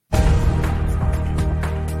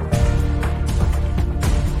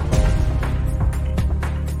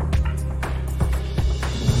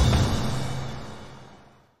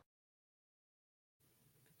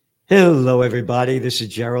Hello, everybody. This is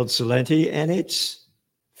Gerald Salenti, and it's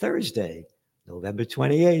Thursday, November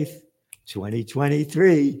 28th,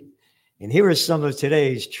 2023. And here are some of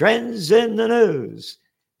today's trends in the news.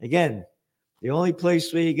 Again, the only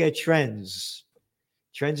place where you get trends,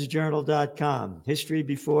 trendsjournal.com, history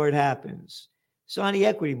before it happens. So on the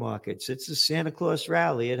equity markets, it's the Santa Claus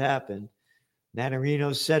rally. It happened.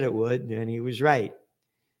 Nanarino said it would, and he was right.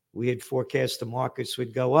 We had forecast the markets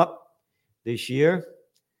would go up this year.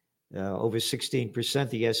 Over 16%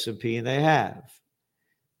 the S&P, and they have.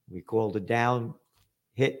 We called a down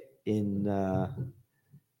hit in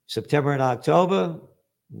September and October.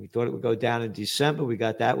 We thought it would go down in December. We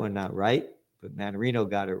got that one not right, but Manarino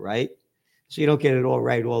got it right. So you don't get it all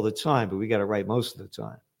right all the time, but we got it right most of the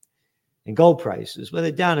time. And gold prices, well,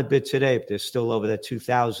 they're down a bit today, but they're still over that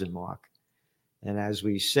 2,000 mark. And as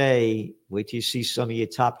we say, wait till you see some of your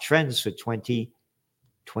top trends for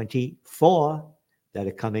 2024. That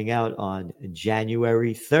are coming out on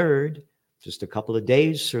January 3rd, just a couple of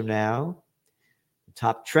days from now.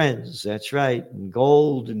 Top trends, that's right. And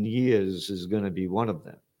gold in years is going to be one of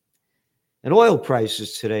them. And oil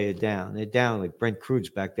prices today are down. They're down, like Brent crude's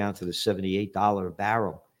back down to the $78 a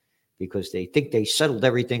barrel because they think they settled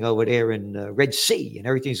everything over there in the Red Sea and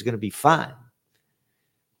everything's going to be fine.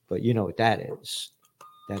 But you know what that is.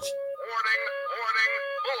 That's Warning,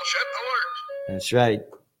 bullshit alert. That's right.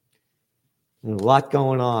 A lot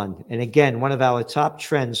going on. And again, one of our top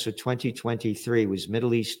trends for 2023 was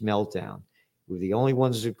Middle East meltdown. We were the only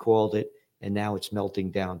ones that called it, and now it's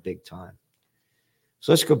melting down big time.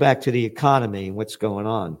 So let's go back to the economy and what's going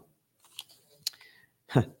on.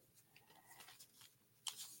 The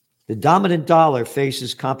dominant dollar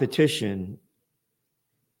faces competition,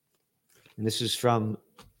 and this is from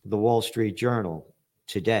the Wall Street Journal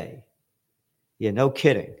today. Yeah, no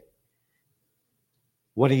kidding.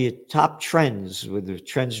 One of your top trends with the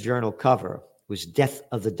Trends Journal cover was death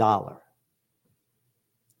of the dollar.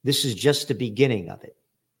 This is just the beginning of it.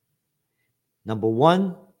 Number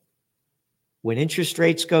one, when interest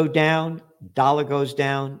rates go down, dollar goes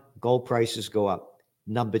down, gold prices go up.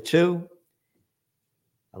 Number two,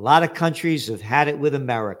 a lot of countries have had it with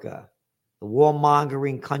America, the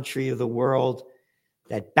warmongering country of the world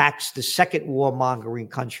that backs the second warmongering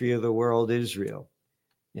country of the world, Israel.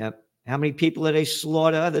 Yep. How many people do they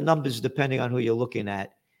slaughter? The numbers, depending on who you're looking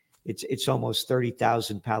at, it's almost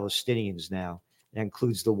 30,000 Palestinians now. That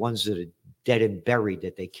includes the ones that are dead and buried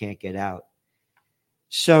that they can't get out.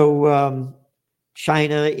 So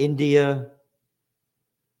China, India,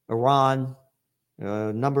 Iran,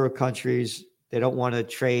 a number of countries, they don't want to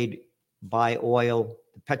trade, buy oil,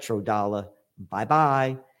 the petrodollar,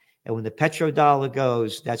 bye-bye. And when the petrodollar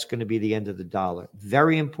goes, that's going to be the end of the dollar.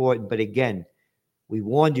 Very important, but again, we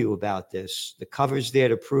warned you about this. The cover's there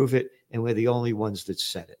to prove it, and we're the only ones that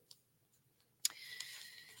said it.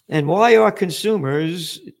 And why are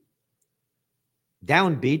consumers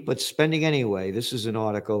downbeat but spending anyway? This is an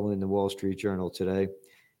article in the Wall Street Journal today.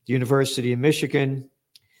 The University of Michigan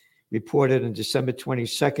reported on December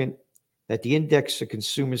 22nd that the index of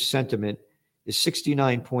consumer sentiment is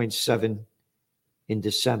 69.7 in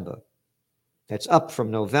December. That's up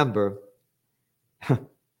from November.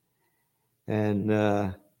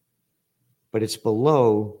 But it's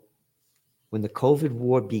below when the COVID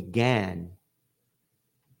war began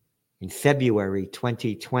in February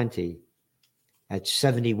 2020 at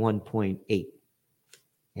 71.8.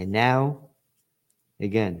 And now,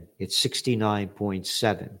 again, it's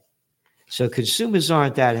 69.7. So consumers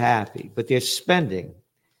aren't that happy, but they're spending.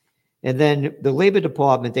 And then the Labor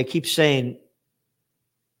Department, they keep saying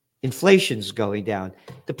inflation's going down.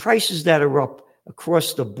 The prices that are up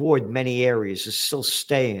across the board, many areas are still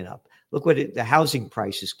staying up. Look what the housing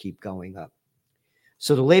prices keep going up.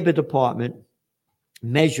 So the Labor Department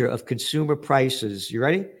measure of consumer prices, you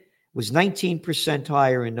ready? Was 19%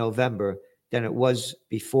 higher in November than it was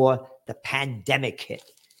before the pandemic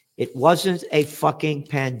hit. It wasn't a fucking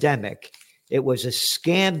pandemic. It was a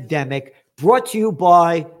scamdemic brought to you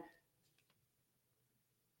by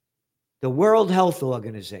the World Health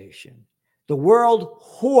Organization. The World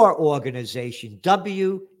Whore Organization,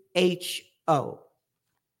 WHO.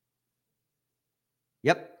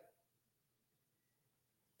 Yep.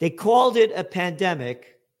 They called it a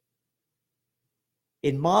pandemic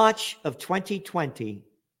in March of 2020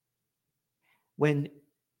 when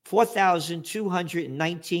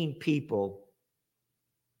 4,219 people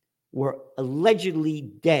were allegedly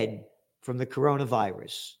dead from the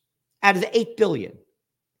coronavirus out of the 8 billion.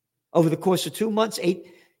 Over the course of 2 months,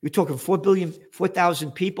 you're talking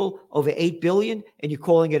 4,000 people over 8 billion, and you're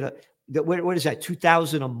calling it what is that,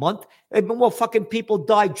 2,000 a month? More fucking people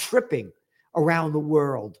died tripping around the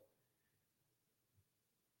world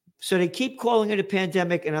So they keep calling it a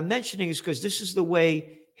pandemic, and I'm mentioning this because this is the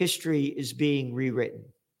way history is being rewritten.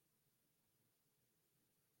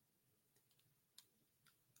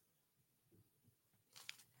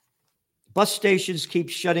 Bus stations keep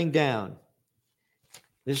shutting down.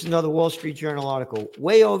 This is another Wall Street Journal article.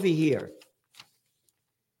 Way over here.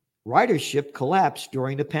 Ridership collapsed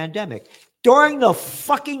during the pandemic. During the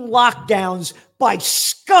fucking lockdowns by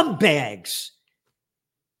scumbags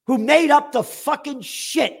who made up the fucking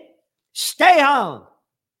shit. Stay home.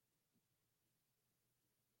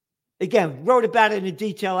 Again, wrote about it in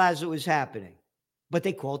detail as it was happening. But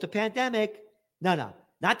they called it a pandemic. No,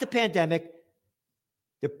 not the pandemic.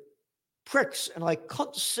 The pricks, and I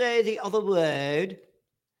can't say the other word,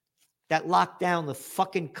 that locked down the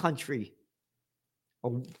fucking country,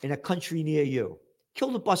 or in a country near you.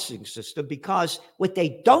 Kill the busing system, because what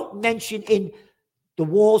they don't mention in the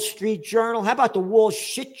Wall Street Journal, how about the Wall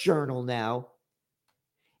Shit Journal now,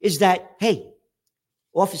 is that, hey,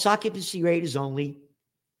 office occupancy rate is only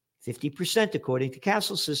 50% according to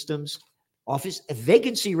Castle Systems. Office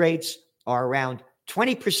vacancy rates are around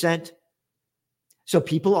 20%. So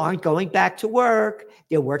people aren't going back to work.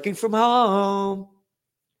 They're working from home.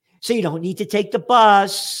 So you don't need to take the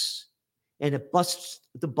bus. And it busts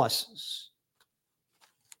the buses.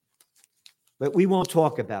 But we won't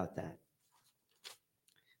talk about that.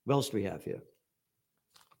 What else do we have here?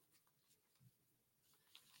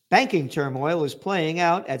 Banking turmoil is playing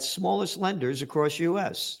out at smallest lenders across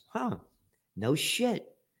U.S. No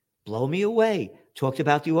shit. Blow me away. Talked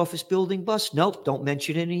about the office building bust. Nope, don't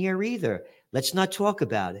mention it in here either. Let's not talk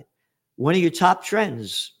about it. One of your top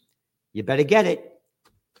trends, you better get it,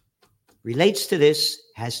 relates to this,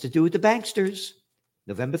 has to do with the banksters.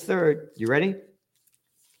 November 3rd. You ready?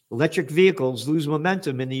 Electric vehicles lose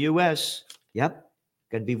momentum in the U.S. Yep.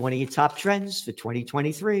 Going to be one of your top trends for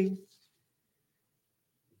 2023.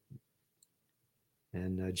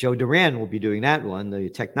 And Joe Duran will be doing that one, the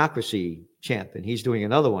technocracy champ. And he's doing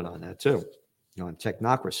another one on that too, on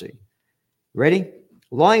technocracy. Ready?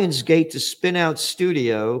 Lionsgate to spin out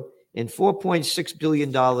studio in $4.6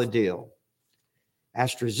 billion deal.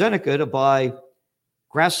 AstraZeneca to buy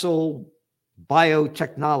Gracell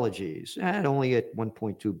Biotechnologies, and only at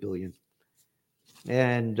 $1.2 billion.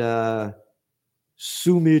 And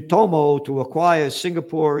Sumitomo to acquire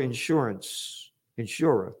Singapore insurer.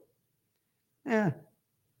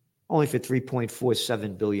 Only for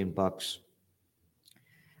 $3.47 billion.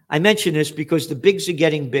 I mention this because the bigs are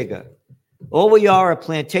getting bigger. All we are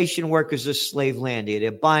plantation workers of slave land here.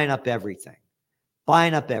 They're buying up everything.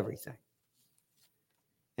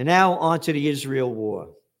 And now on to the Israel war.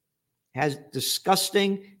 Has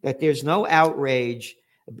disgusting that there's no outrage.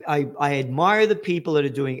 I admire the people that are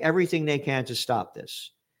doing everything they can to stop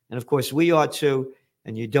this. And of course, we are too.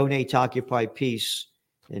 And you donate to Occupy Peace.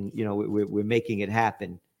 And, you know, we're making it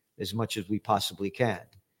happen as much as we possibly can.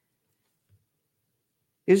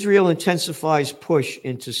 Israel intensifies push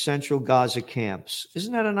into central Gaza camps.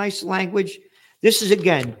 Isn't that a nice language? This is,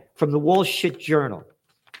 again, from the Wall Shit Journal.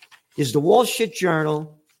 Is the Wall Shit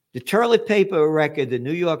Journal, the Toilet Paper Record, the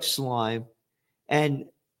New York Slime, and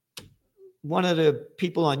one of the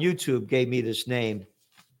people on YouTube gave me this name.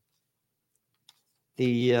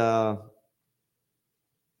 The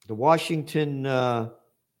Washington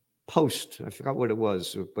Post. I forgot what it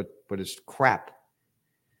was, but it's crap.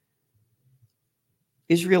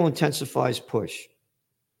 Israel intensifies push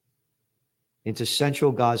into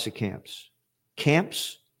central Gaza camps.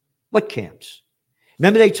 Camps? What camps?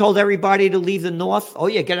 Remember they told everybody to leave the north? Oh,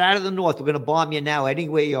 yeah, get out of the north. We're going to bomb you now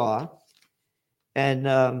anywhere you are.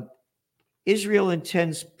 And Israel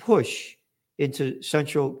intends push into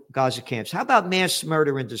central Gaza camps. How about mass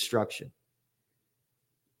murder and destruction?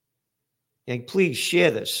 And please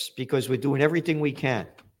share this because we're doing everything we can.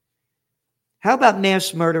 How about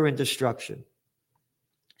mass murder and destruction?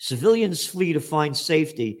 Civilians flee to find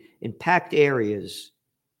safety in packed areas.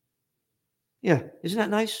 Yeah, isn't that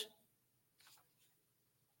nice?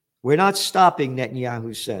 We're not stopping,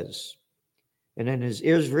 Netanyahu says. And then his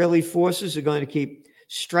Israeli forces are going to keep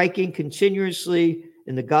striking continuously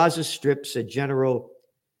in the Gaza Strip, said General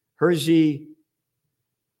Herzi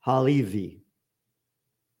Halevi,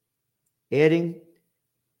 adding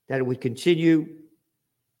that it would continue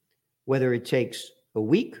whether it takes a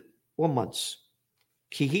week or months.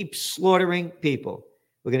 Keep slaughtering people.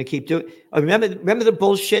 We're going to keep doing. Remember the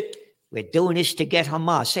bullshit? We're doing this to get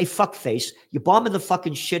Hamas. Say fuckface. You're bombing the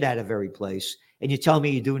fucking shit out of every place, and you tell me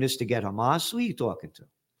you're doing this to get Hamas? Who are you talking to?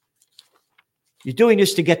 You're doing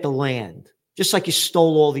this to get the land, just like you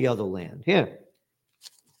stole all the other land. Here.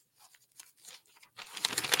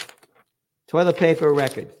 Toilet paper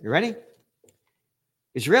record. You ready?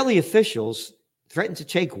 Israeli officials threatened to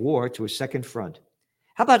take war to a second front.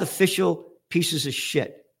 How about official pieces of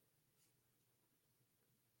shit?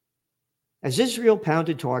 As Israel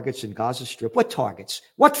pounded targets in Gaza Strip, what targets?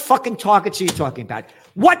 What fucking targets are you talking about?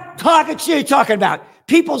 What targets are you talking about?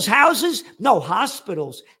 People's houses? No,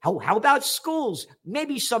 hospitals. How about schools?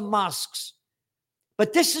 Maybe some mosques.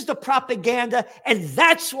 But this is the propaganda, and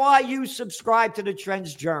that's why you subscribe to the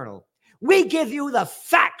Trends Journal. We give you the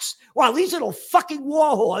facts, while these little fucking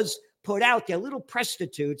war whores put out their little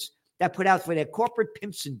prostitutes that put out for their corporate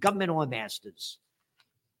pimps and government oil masters.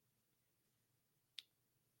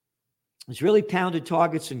 Israeli pounded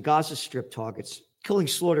targets in Gaza Strip targets, killing,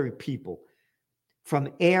 slaughtering people from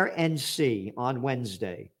air and sea on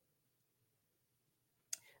Wednesday.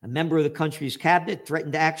 A member of the country's cabinet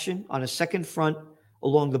threatened action on a second front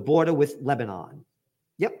along the border with Lebanon.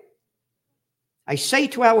 Yep. I say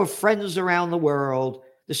to our friends around the world,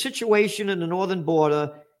 the situation in the northern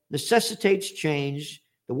border necessitates change,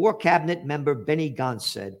 the war cabinet member Benny Gantz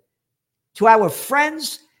said. To our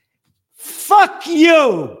friends, fuck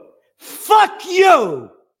you! Fuck you!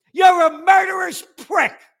 You're a murderous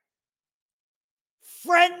prick!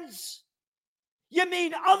 Friends? You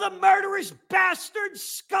mean other murderous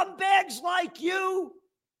bastards, scumbags like you?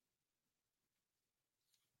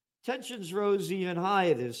 Tensions rose even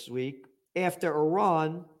higher this week after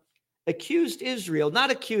Iran accused Israel, not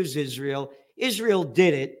accused Israel, Israel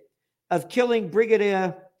did it, of killing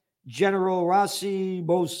Brigadier General Rassi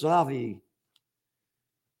Mousavi,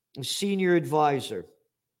 a senior advisor.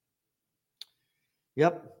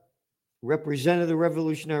 Yep. Representative of the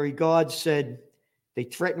Revolutionary Guard said they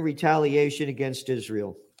threatened retaliation against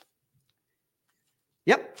Israel.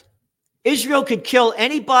 Yep. Israel could kill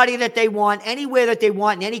anybody that they want, anywhere that they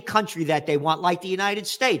want, in any country that they want, like the United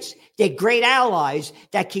States. They're great allies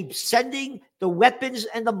that keep sending the weapons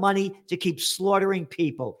and the money to keep slaughtering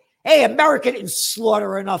people. Hey, America didn't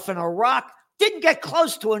slaughter enough in Iraq, didn't get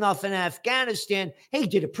close to enough in Afghanistan. Hey,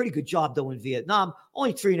 did a pretty good job, though, in Vietnam.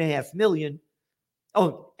 Only 3.5 million.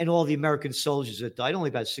 Oh, and all the American soldiers that died, only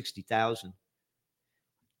about 60,000.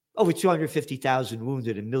 Over 250,000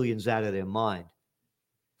 wounded and millions out of their mind.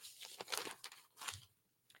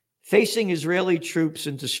 Facing Israeli troops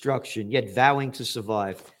in destruction, yet vowing to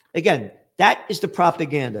survive. Again, that is the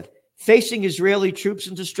propaganda. Facing Israeli troops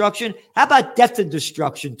in destruction. How about death and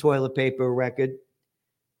destruction, toilet paper record?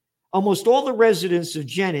 Almost all the residents of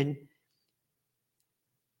Jenin,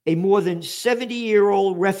 a more than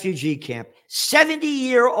 70-year-old refugee camp,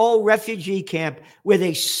 70-year-old refugee camp where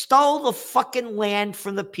they stole the fucking land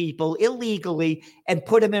from the people illegally and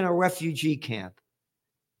put them in a refugee camp.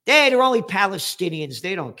 They're only Palestinians.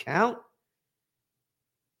 They don't count.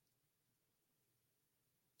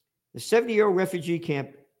 The 70-year-old refugee camp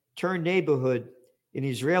turned neighborhood in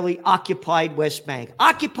Israeli-occupied West Bank.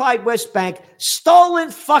 Occupied West Bank, stolen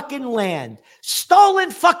fucking land. Stolen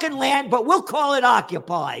fucking land, but we'll call it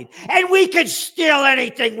occupied. And we can steal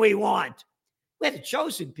anything we want. We're the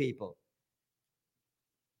chosen people.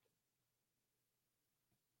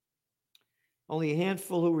 Only a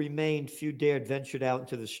handful who remained, few dared ventured out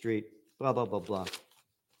into the street. Blah, blah, blah, blah.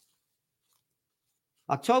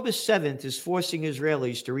 October 7th is forcing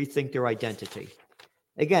Israelis to rethink their identity.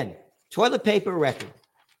 Again, toilet paper record.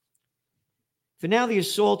 For now, the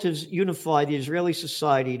assault has unified the Israeli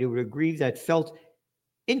society to a degree that felt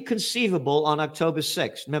inconceivable on October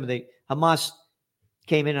 6th. Remember, Hamas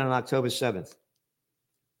came in on October 7th.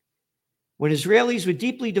 When Israelis were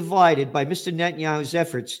deeply divided by Mr. Netanyahu's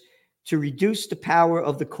efforts to reduce the power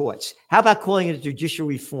of the courts. How about calling it a judicial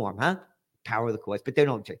reform, huh? Power of the courts, but they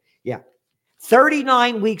don't. Yeah.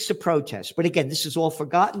 39 weeks of protests. But again, this is all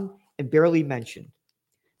forgotten and barely mentioned.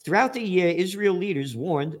 Throughout the year, Israel leaders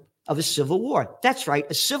warned of a civil war. That's right.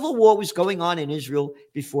 A civil war was going on in Israel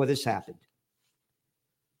before this happened.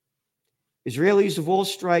 Israelis of all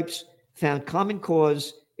stripes found common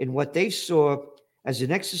cause in what they saw as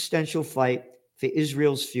an existential fight for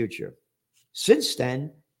Israel's future. Since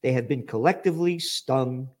then, they have been collectively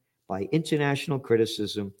stung by international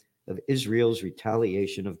criticism of Israel's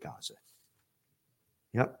retaliation of Gaza.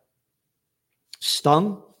 Yep.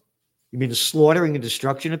 Stung? You mean the slaughtering and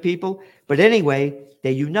destruction of people? But anyway,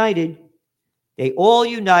 they united. They all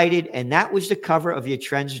united, and that was the cover of your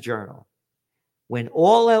Trends Journal. When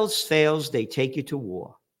all else fails, they take you to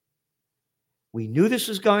war. We knew this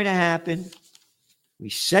was going to happen. We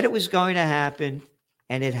said it was going to happen,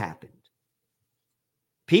 and it happened.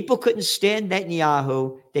 People couldn't stand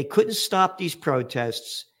Netanyahu. They couldn't stop these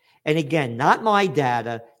protests. And again, not my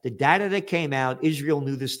data. The data that came out, Israel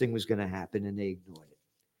knew this thing was going to happen, and they ignored it.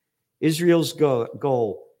 Israel's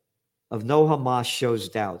goal of no Hamas shows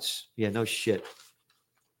doubts. Yeah, no shit.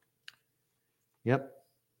 Yep.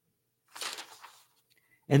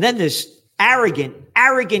 And then this arrogant,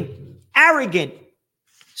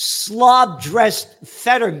 slob-dressed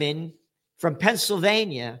Fetterman from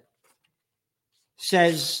Pennsylvania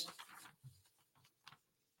says,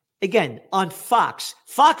 again, on Fox.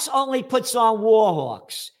 Fox only puts on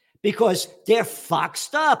Warhawks because they're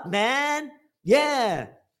foxed up, man. Yeah.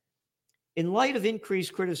 In light of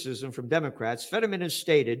increased criticism from Democrats, Fetterman has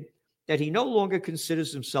stated that he no longer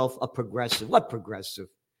considers himself a progressive. What progressive?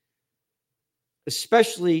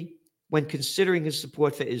 Especially when considering his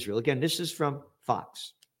support for Israel. Again, this is from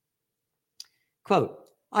Fox. Quote,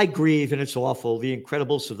 I grieve, and it's awful, the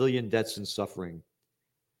incredible civilian deaths and suffering,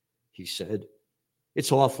 he said.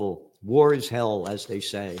 It's awful. War is hell, as they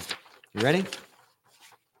say. You ready?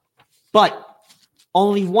 But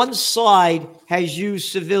only one side has used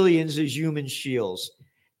civilians as human shields.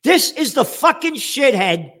 This is the fucking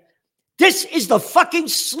shithead. This is the fucking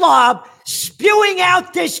slob spewing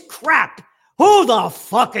out this crap. Who the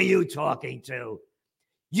fuck are you talking to?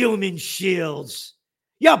 Human shields.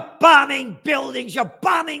 You're bombing buildings. You're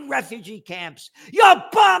bombing refugee camps. You're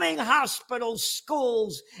bombing hospitals,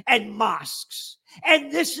 schools, and mosques.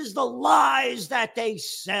 And this is the lies that they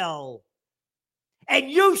sell.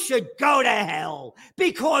 And you should go to hell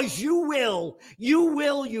because you will,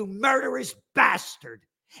 you murderous bastard.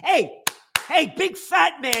 Hey, big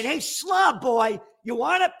fat man. Hey, slob boy, you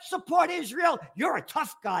want to support Israel? You're a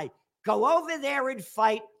tough guy. Go over there and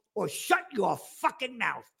fight or shut your fucking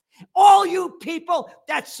mouth. All you people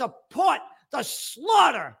that support the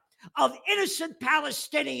slaughter of innocent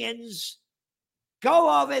Palestinians,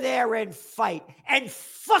 go over there and fight. And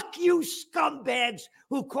fuck you scumbags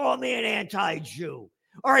who call me an anti-Jew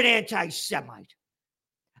or an anti-Semite.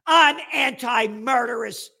 I'm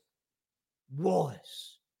anti-murderous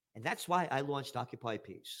wars. And that's why I launched Occupy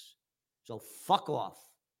Peace. So fuck off.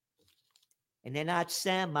 And they're not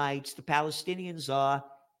Semites. The Palestinians are.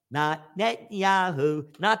 Not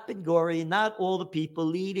Netanyahu, not Ben Gurion, not all the people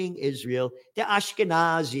leading Israel. They're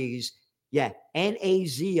Ashkenazis. Yeah,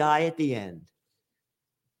 N-A-Z-I at the end.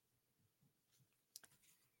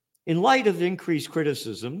 In light of increased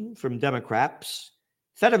criticism from Democrats,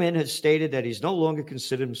 Fetterman has stated that he's no longer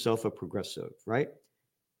considered himself a progressive, right?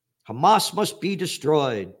 Hamas must be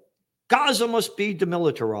destroyed. Gaza must be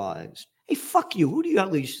demilitarized. Hey, fuck you. Who do you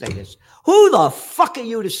at least say this? Who the fuck are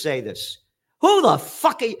you to say this? Who the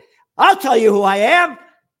fuck are you? I'll tell you who I am.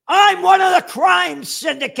 I'm one of the crime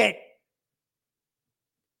syndicate.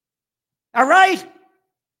 All right?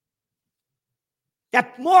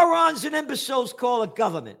 That morons and imbeciles call a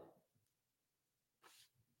government.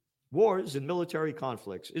 Wars and military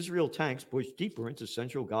conflicts. Israel tanks push deeper into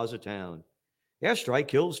central Gaza town. Airstrike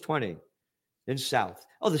kills 20 in south.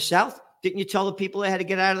 Oh, the south? Didn't you tell the people they had to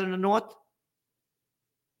get out of the north?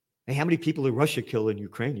 Hey, how many people did Russia kill in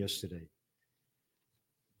Ukraine yesterday?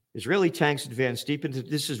 Israeli tanks advanced deep into,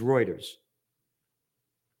 this is Reuters.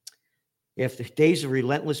 After days of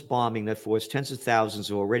relentless bombing that forced tens of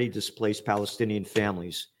thousands of already displaced Palestinian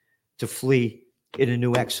families to flee in a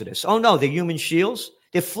new exodus. Oh no, they're human shields.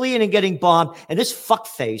 They're fleeing and getting bombed. And this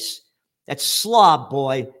fuckface, that slob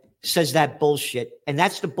boy, says that bullshit. And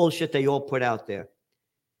that's the bullshit they all put out there.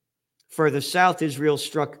 Further south, Israel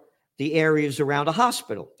struck the areas around a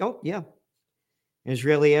hospital. Oh, yeah. An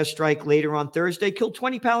Israeli airstrike later on Thursday killed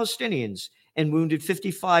 20 Palestinians and wounded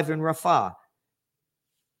 55 in Rafah,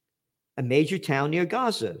 a major town near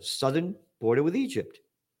Gaza, southern border with Egypt.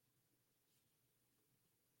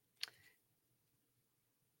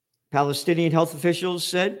 Palestinian health officials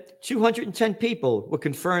said 210 people were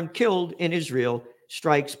confirmed killed in Israel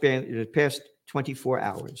strikes in the past 24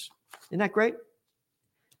 hours. Isn't that great?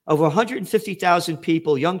 Over 150,000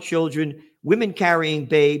 people, young children, women carrying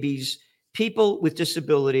babies, people with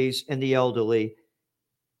disabilities, and the elderly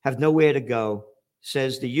have nowhere to go,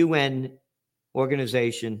 says the UN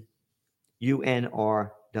organization,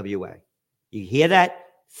 UNRWA. You hear that,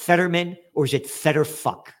 Fetterman, or is it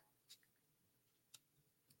Fetterfuck?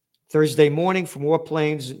 Thursday morning from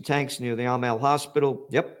warplanes and tanks near the Amal hospital.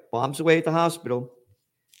 Yep, bombs away at the hospital.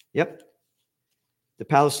 Yep. The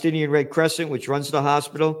Palestinian Red Crescent, which runs the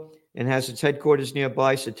hospital and has its headquarters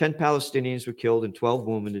nearby, said 10 Palestinians were killed and 12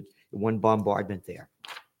 wounded in one bombardment there.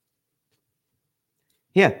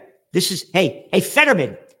 Here, this is, hey,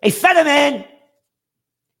 Fetterman.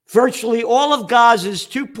 Virtually all of Gaza's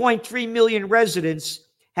 2.3 million residents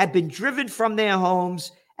have been driven from their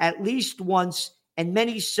homes at least once and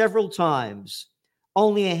many several times.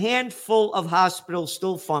 Only a handful of hospitals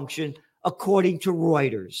still function, according to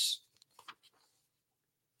Reuters.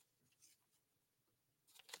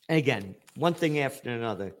 And again, one thing after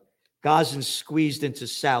another. Gazans squeezed into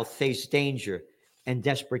south face danger and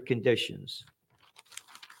desperate conditions.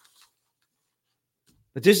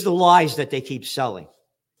 But this is the lies that they keep selling.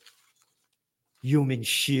 Human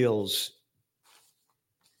shields.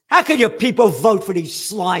 How can your people vote for these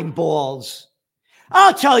slime balls?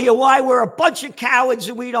 I'll tell you why. We're a bunch of cowards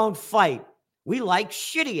and we don't fight. We like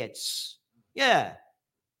shitiots. Yeah.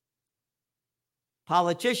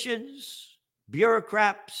 Politicians,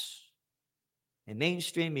 bureaucrats, and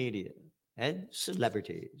mainstream media, and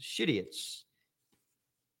celebrities, shitiots.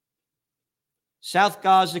 South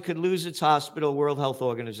Gaza could lose its hospital, World Health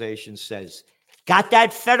Organization says. Got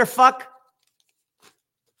that, Fetterfuck?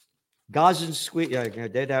 Gazan squeeze. Yeah,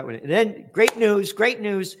 did that one. And then, great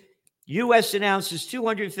news. U.S. announces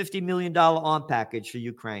 $250 million arm package for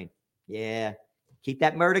Ukraine. Yeah, keep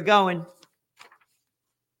that murder going.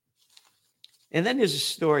 And then there's a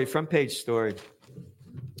story, front page story.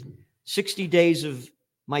 60 days of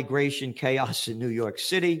migration chaos in New York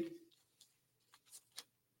City.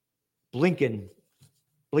 Blinken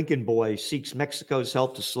boy seeks Mexico's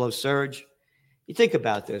help to slow surge. You think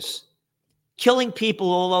about this. Killing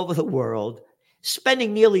people all over the world,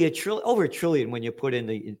 spending nearly over $1 trillion when you put in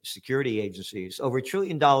the security agencies, over $1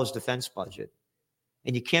 trillion defense budget.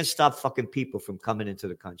 And you can't stop fucking people from coming into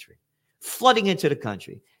the country, flooding into the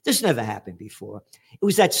country. This never happened before. It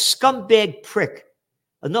was that scumbag prick,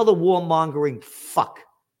 another warmongering fuck,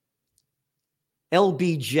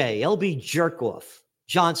 LBJ, LB Jerkoff,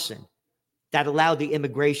 Johnson, that allowed the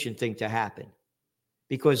immigration thing to happen.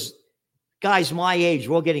 Because guys my age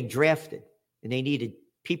were all getting drafted and they needed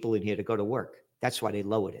people in here to go to work. That's why they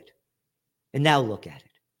lowered it. And now look at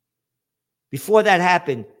it. Before that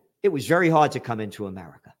happened, it was very hard to come into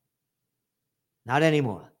America. Not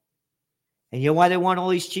anymore. And you know why they want all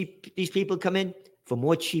these people to come in? For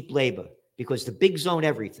more cheap labor. Because the bigs own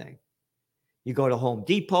everything. You go to Home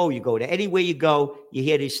Depot, you go to anywhere you go, you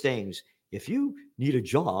hear these things. If you need a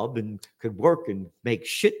job and could work and make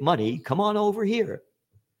shit money, come on over here.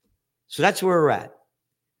 So that's where we're at.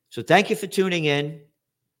 So thank you for tuning in.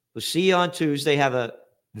 We'll see you on Tuesday. Have a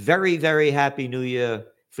very, very happy New Year.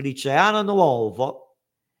 Felice Anno Nuovo.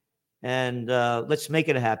 And let's make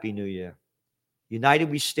it a happy New Year. United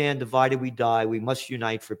we stand, divided we die. We must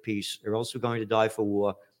unite for peace, or else we're going to die for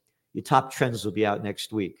war. Your top trends will be out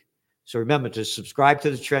next week. So remember to subscribe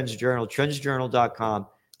to the Trends Journal, trendsjournal.com.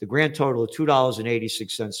 The grand total of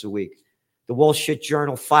 $2.86 a week. The Wall Street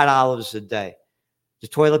Journal, $5 a day. The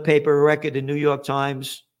toilet paper record, the New York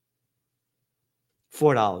Times,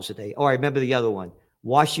 $4 a day. Oh, I remember the other one,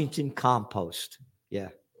 Washington Compost. Yeah,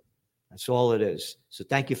 that's all it is. So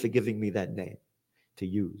thank you for giving me that name to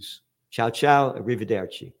use. Ciao, ciao,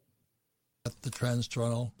 arrivederci. At the Trends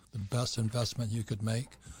Journal, the best investment you could make,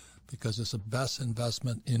 because it's the best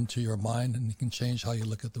investment into your mind and it can change how you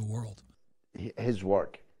look at the world. His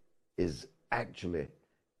work is actually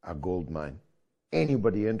a gold mine.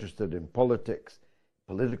 Anybody interested in politics,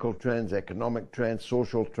 political trends, economic trends,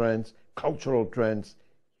 social trends, cultural trends,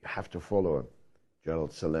 you have to follow him,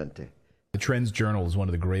 Gerald Celente. The Trends Journal is one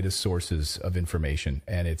of the greatest sources of information,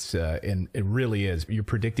 and and it really is. You're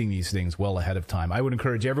predicting these things well ahead of time. I would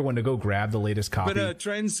encourage everyone to go grab the latest copy. Been a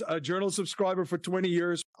Trends Journal subscriber for 20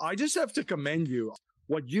 years. I just have to commend you.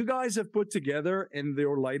 What you guys have put together in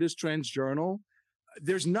your latest Trends Journal,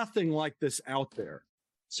 there's nothing like this out there.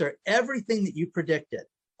 Sir, everything that you predicted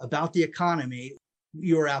about the economy,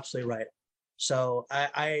 you were absolutely right. So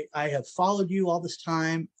I have followed you all this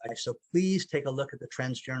time. So please take a look at the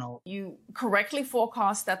Trends Journal. You correctly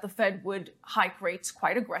forecast that the Fed would hike rates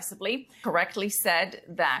quite aggressively, correctly said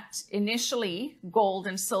that initially gold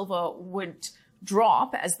and silver would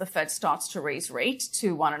drop as the Fed starts to raise rate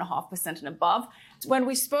to 1.5% and above. When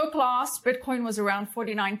we spoke last, Bitcoin was around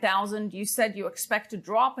 49,000. You said you expect to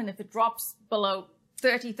drop, and if it drops below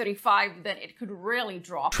 30, 35, then it could really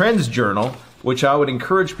drop. Trends Journal, which I would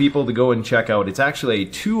encourage people to go and check out. It's actually a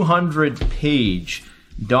 200-page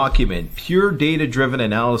document, pure data-driven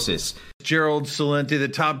analysis. Gerald Celente, the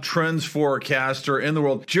top trends forecaster in the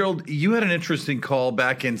world. Gerald, you had an interesting call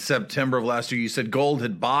back in September of last year. You said gold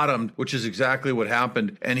had bottomed, which is exactly what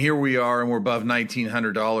happened. And here we are, and we're above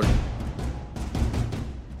 $1,900.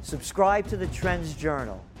 Subscribe to the Trends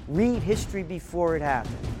Journal. Read history before it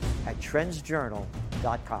happened at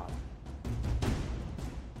trendsjournal.com.